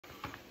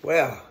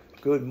Well,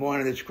 good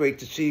morning. It's great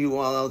to see you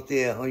all out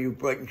there, all you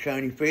bright and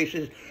shiny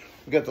faces.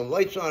 We got the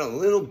lights on a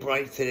little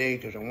bright today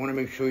because I want to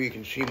make sure you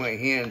can see my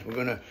hands. We're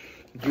going to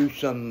do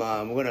some,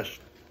 we're going to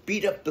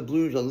speed up the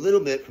blues a little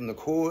bit from the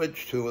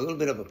chords to a little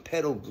bit of a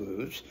pedal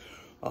blues.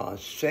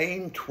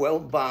 Same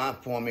 12 bar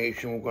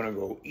formation. We're going to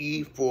go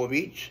E 4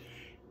 beats,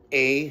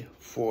 A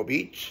 4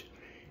 beats,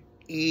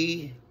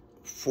 E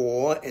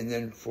 4, and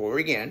then 4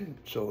 again.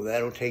 So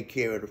that'll take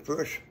care of the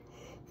first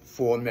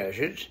 4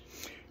 measures.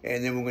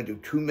 And then we're going to do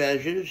 2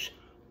 measures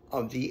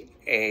of the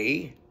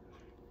A,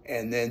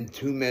 and then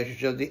 2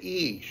 measures of the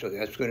E. So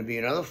that's going to be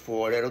another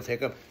 4. That'll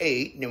take up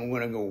 8. And then we're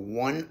going to go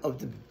 1 of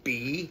the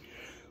B,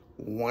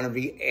 1 of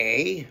the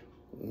A,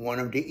 1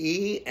 of the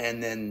E,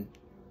 and then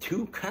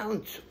 2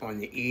 counts on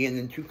the E, and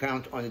then 2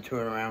 counts on the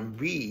turnaround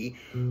B,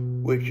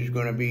 which is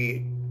going to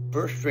be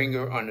first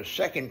finger on the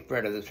 2nd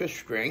fret of the 5th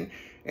string,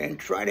 and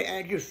try to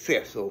add your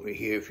 5th over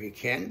here if you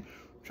can.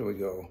 So we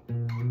go.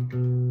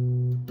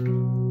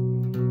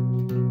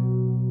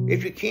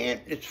 If you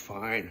can't, it's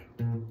fine.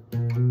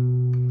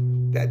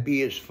 That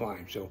B is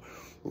fine. So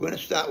we're going to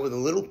start with a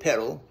little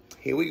pedal.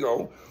 Here we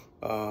go.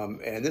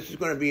 And this is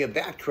going to be a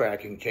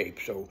backtracking tape.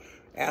 So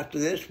after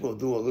this, we'll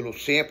do a little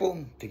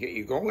sample to get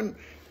you going,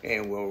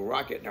 and we'll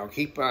rock it. Now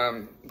keep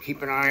an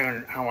eye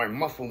on how I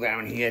muffle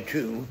down here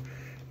too.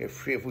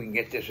 If we can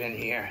get this in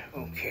here.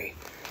 Okay.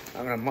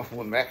 I'm going to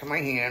muffle the back of my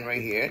hand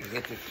right here to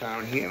get this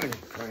sound here and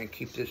try and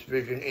keep this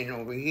vision in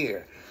over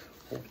here.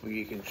 Hopefully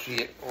you can see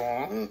it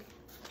all.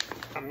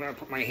 I'm going to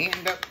put my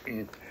hand up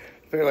and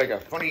feel like a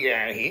funny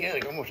guy here,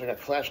 like almost like a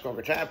classical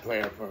guitar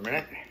player for a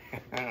minute.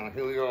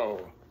 Here we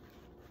go.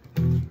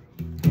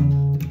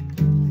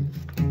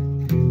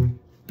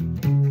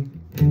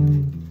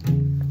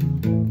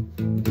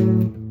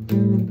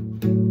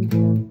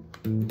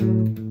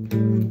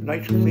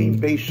 Nice clean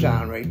bass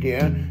sound right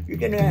there. You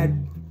can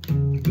add,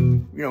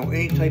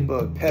 any type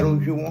of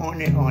pedals you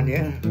want on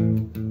there.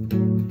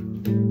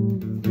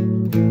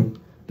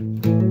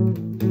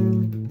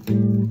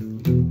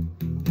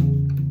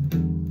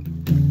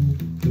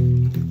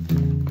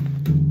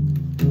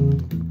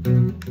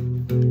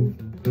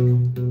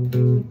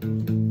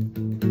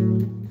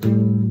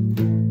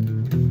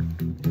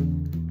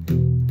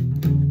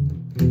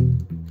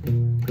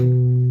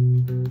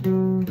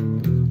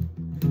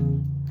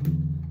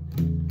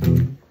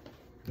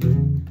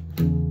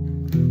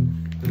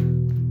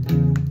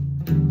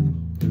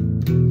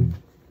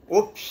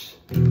 Oops.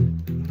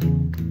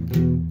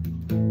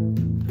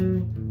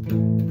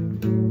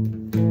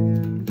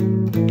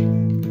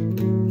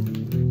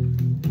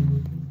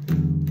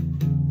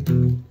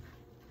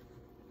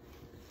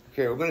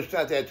 Okay, we're going to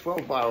start that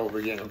 12 bar over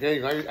again,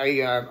 okay?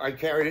 I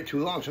carried it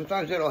too long.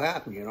 Sometimes that'll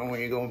happen,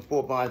 when you're going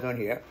 4 bars on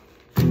here.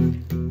 Cool.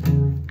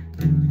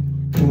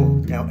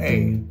 Now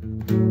A.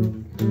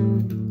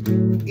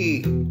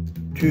 E,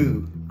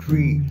 2,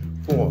 3,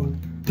 4.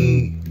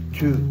 E,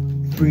 2,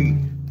 3,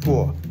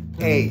 4.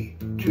 A,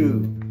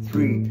 2,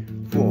 3,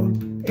 4.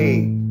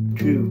 A,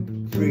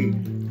 2, 3,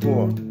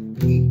 4.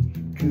 E,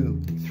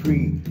 2,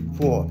 3,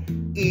 4.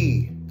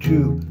 E,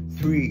 2,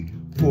 3,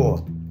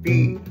 4.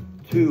 B,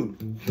 2,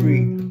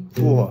 3,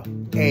 4.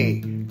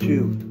 A,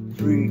 2,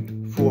 3,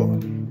 4.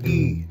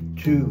 E,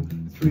 2,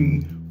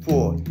 3,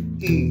 4.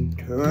 E,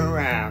 turn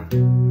around.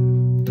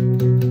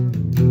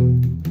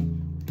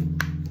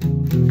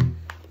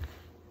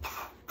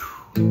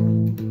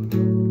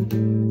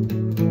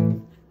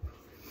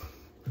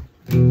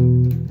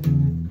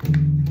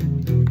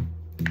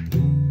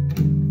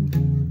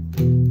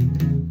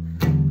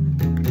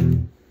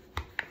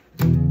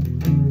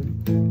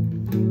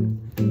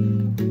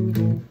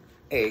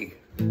 A.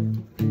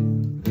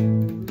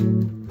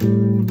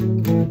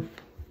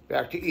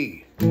 Back to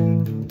E.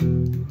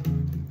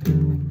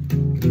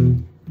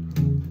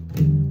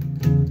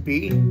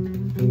 B.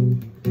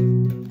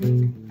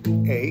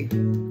 A.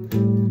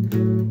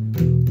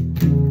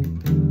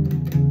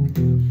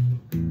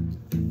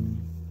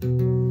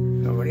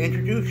 I'm going to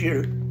introduce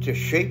you to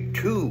shape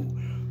 2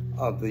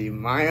 of the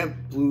minor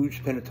blues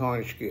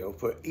pentatonic scale.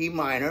 For E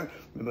minor,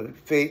 remember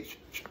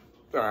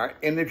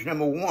image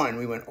number 1,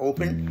 we went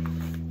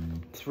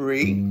open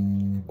 3,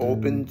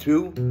 open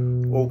 2,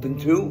 open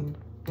 2,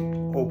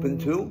 open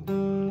 2,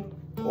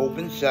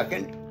 open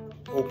 2nd,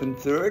 open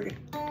 3rd,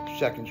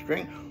 2nd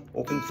string,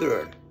 open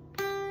 3rd,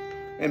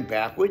 and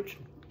backwards.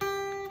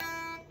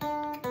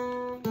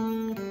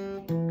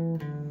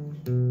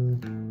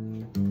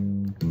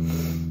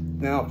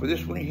 Now for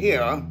this one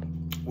here,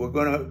 we're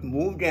going to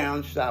move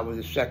down, start with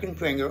the 2nd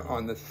finger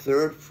on the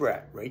 3rd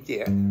fret, right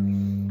there.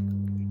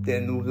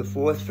 Then move the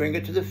 4th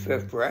finger to the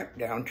 5th fret,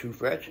 down 2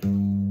 frets.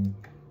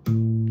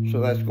 So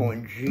that's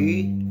going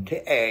G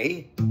to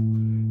A,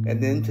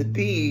 and then to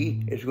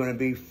B is going to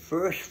be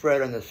 1st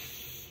fret on the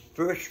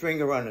 1st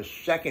finger on the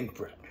 2nd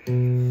fret.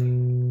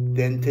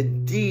 Then to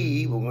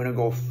D, we're going to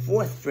go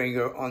 4th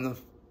finger on the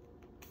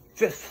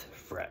 5th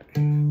fret.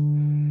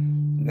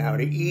 Now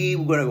to E,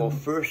 we're going to go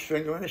 1st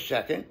finger on the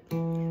 2nd,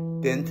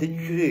 then to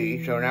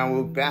G. So now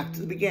we're back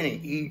to the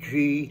beginning. E,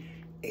 G,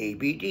 A,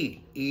 B,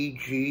 D. E,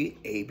 G,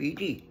 A, B,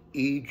 D.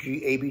 E,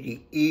 G, A, B,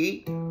 D,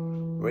 E,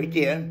 right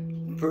there.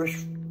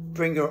 First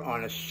finger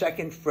on the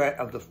 2nd fret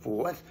of the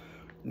 4th.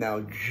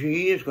 Now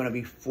G is going to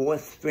be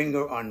 4th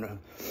finger on the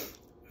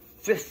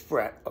 5th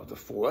fret of the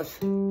 4th.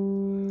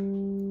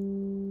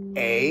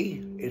 A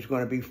is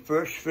going to be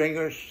 1st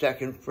finger,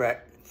 2nd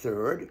fret,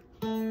 3rd.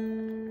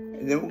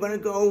 And then we're going to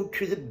go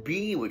to the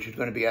B, which is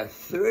going to be our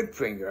 3rd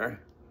finger,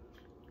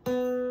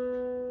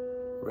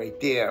 right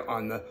there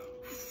on the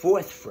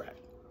 4th fret.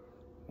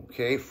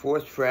 Okay,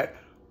 4th fret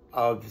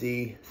of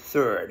the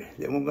 3rd.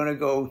 Then we're going to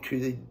go to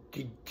the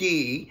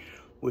D,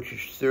 which is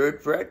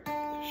 3rd fret,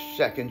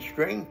 2nd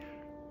string.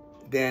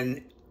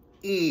 Then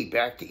E,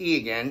 back to E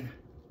again,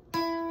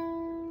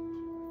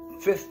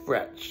 5th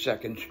fret,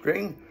 2nd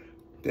string.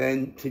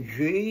 Then to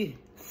G,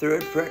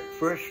 3rd fret,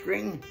 1st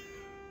string.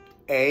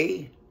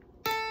 A,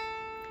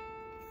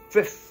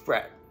 5th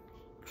fret,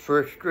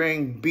 1st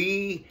string.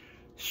 B,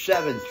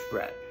 7th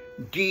fret.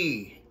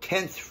 D,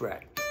 10th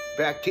fret.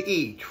 Back to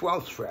E,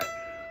 12th fret.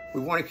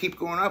 We want to keep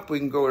going up. We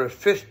can go to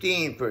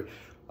 15 for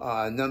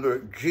number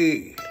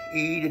G.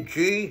 E to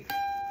G,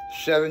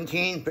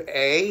 17 for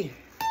A,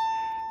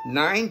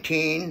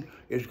 19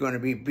 is going to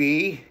be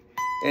B,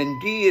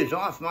 and D is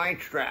off my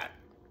Strat.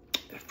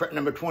 Fret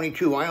number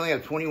 22. I only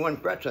have 21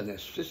 frets on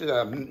this. This is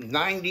a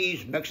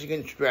 90s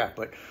Mexican Strat,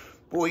 but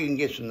boy, you can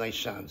get some nice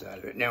sounds out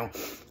of it. Now,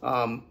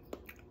 a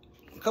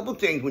couple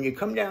things. When you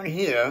come down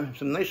here,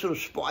 some nice little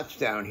spots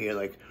down here,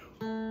 like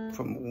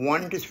from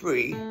 1 to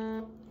 3,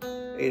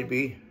 it'd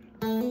be...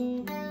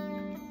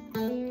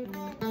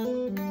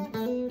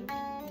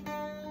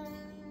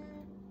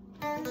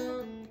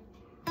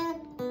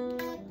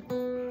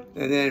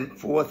 And then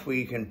 4th,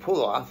 we can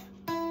pull off.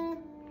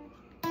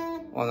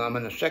 I'm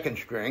on the 2nd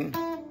string.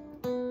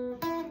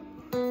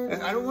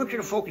 And I don't want you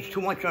to focus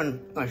too much on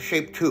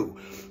shape 2.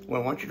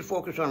 What I want you to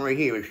focus on right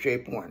here is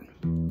shape 1.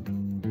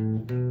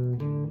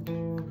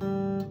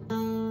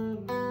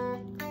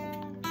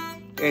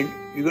 And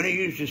you're going to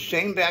use the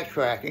same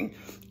backtracking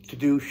to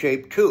do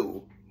shape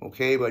 2,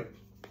 okay? But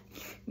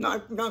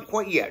not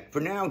quite yet. For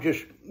now,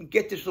 just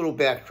get this little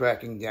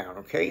backtracking down,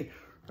 okay?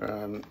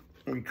 Let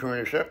me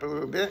turn this up a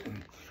little bit.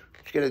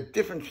 Let's get a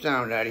different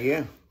sound out of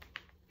here.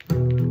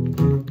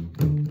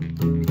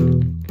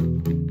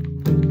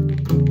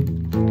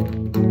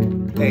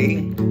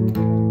 A,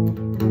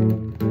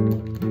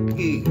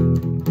 E,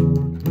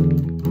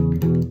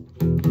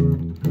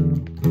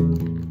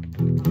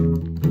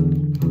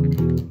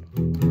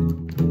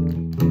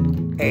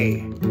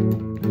 A,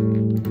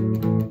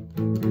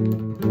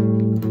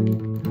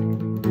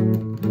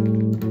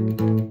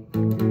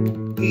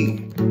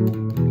 E.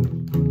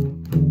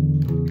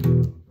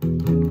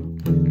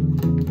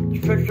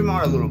 Stretch them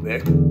out a little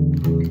bit.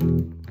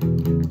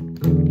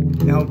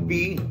 Now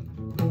B,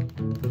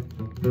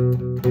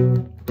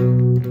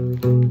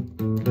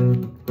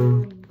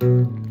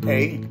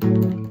 A,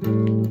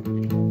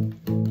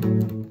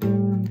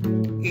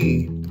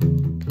 E,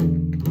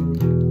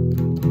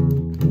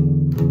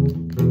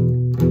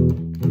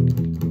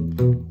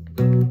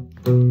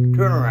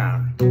 turn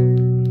around.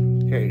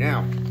 Okay,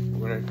 now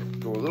we're going to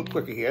go a little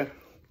quicker here.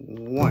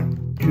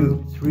 1,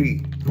 2,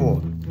 3,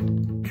 4.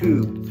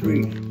 2,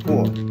 3,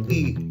 4.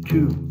 E,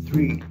 2,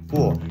 3,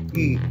 4.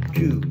 E,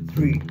 2,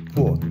 3,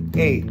 4.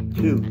 A,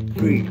 2,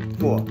 3,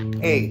 4.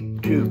 A,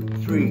 2,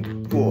 3,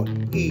 4.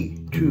 E,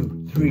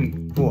 2, 3,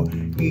 4.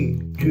 E,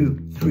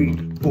 2, 3,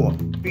 4.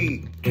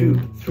 B, 2,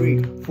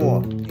 3,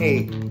 4.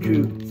 A,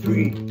 2,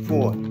 3,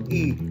 4.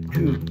 E,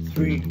 2,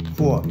 3,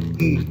 4.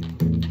 E,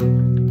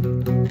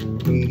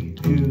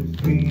 2,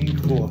 3,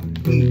 4.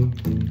 E,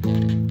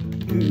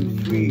 2,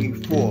 3,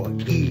 4.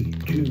 E,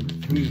 2,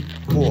 3,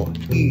 4.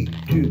 E,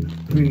 2,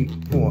 3,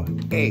 4.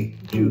 A,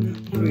 2,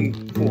 3,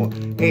 4.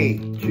 A,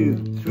 2,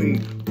 3,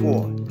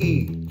 4.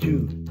 E, 2,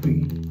 3,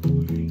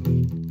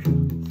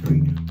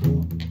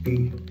 4.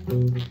 E.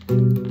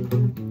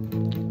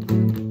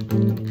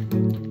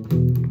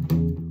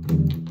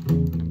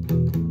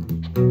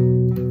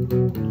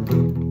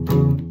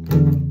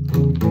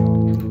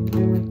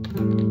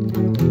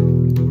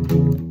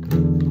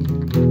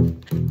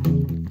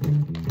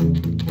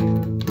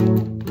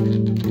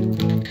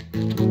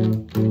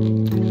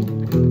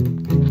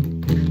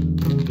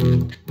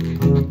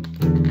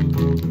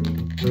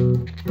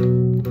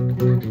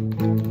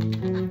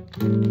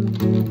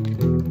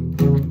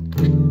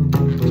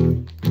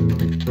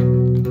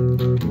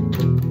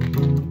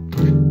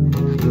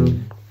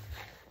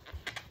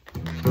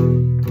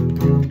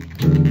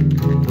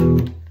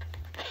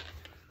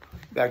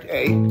 Back to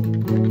A,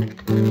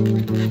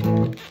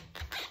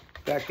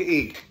 back to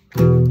E.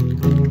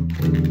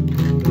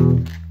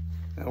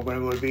 Now we're going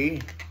to go to B,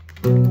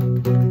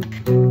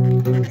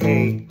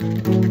 A,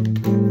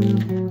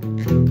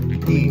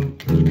 E,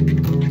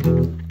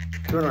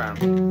 turn around.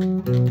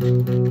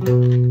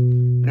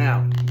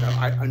 Now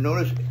I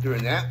noticed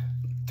during that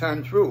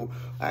time through,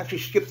 I actually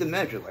skipped the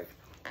measure, like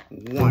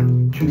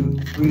 1, 2,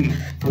 3,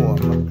 4,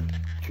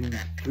 2,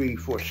 3,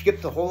 4.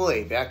 Skip the whole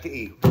A, back to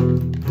E.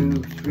 2,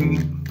 3,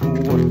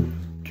 4,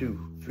 2,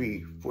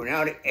 3, 4.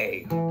 Now to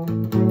A.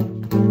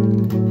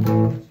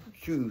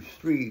 2,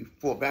 3,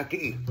 4, back to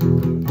E.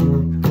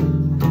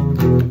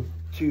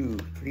 2,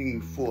 3,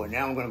 4.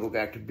 Now I'm going to go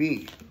back to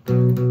B.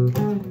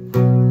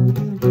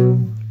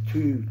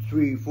 2,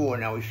 3, 4.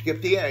 Now we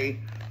skip the A,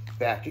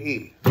 back to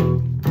E.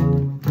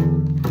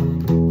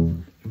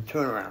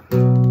 Turn around.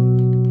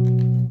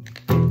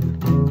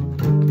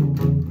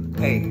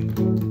 A.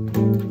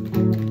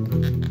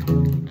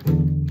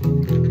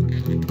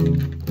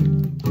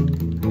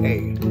 A.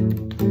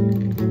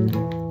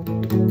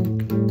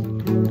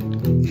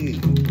 E.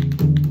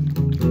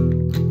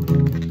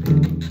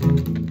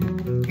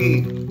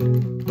 E.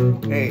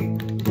 A.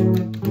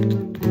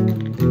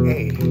 A.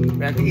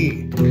 Back to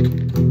E.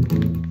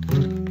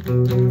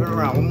 Turn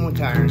around one more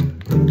time.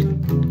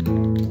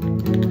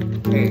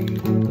 A.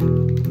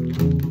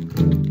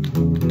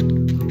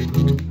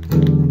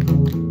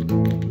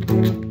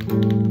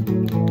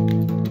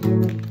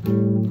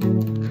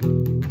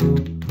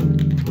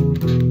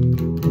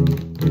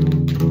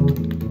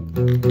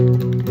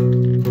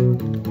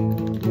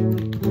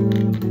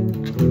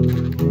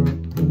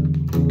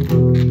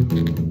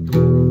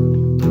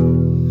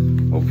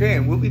 Okay,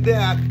 and we'll be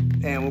back,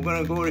 and we're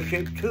going to go to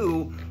shape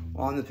 2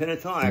 on the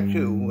pentatonic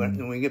too.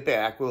 When we get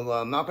back,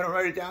 I'm not going to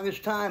write it down this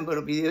time, but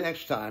it'll be the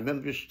next time.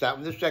 Remember, just start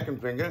with the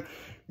second finger,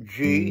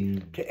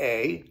 G to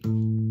A,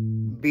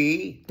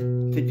 B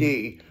to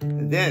D,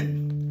 and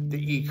then the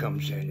E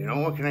comes in. You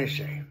know, what can I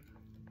say?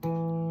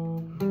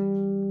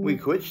 We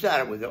could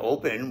start it with the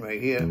open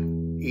right here.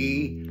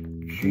 E,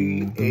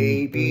 G,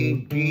 A,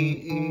 B, D,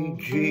 E,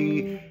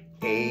 G,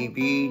 A,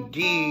 B,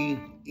 D,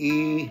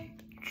 E,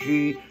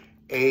 G,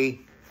 A,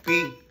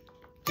 B,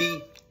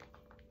 D,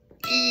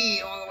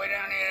 E, all the way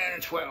down here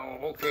to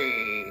 12.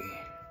 Okay.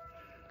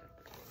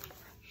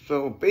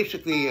 So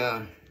basically,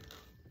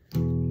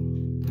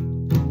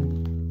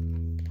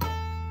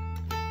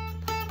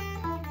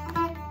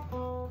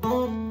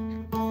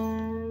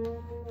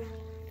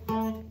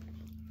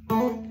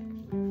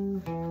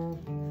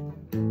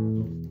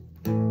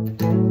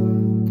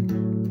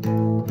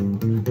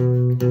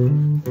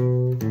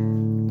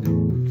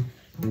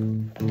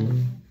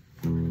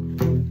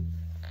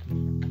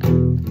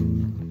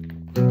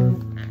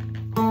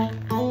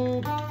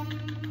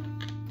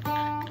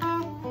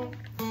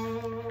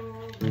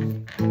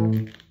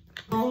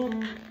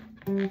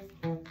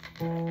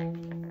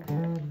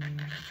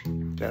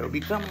 that'll be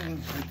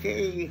coming.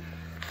 Okay.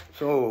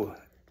 So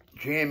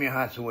jam your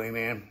hearts away,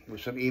 man,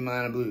 with some E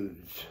minor blues.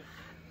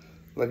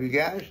 Love you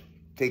guys.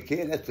 Take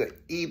care. That's the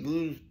E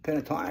blues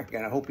pentatonic,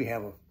 and I hope you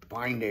have a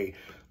fine day.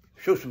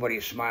 Show somebody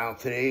a smile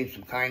today,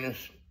 some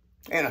kindness,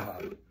 and a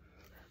hug.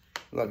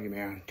 Love you,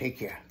 man. Take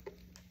care.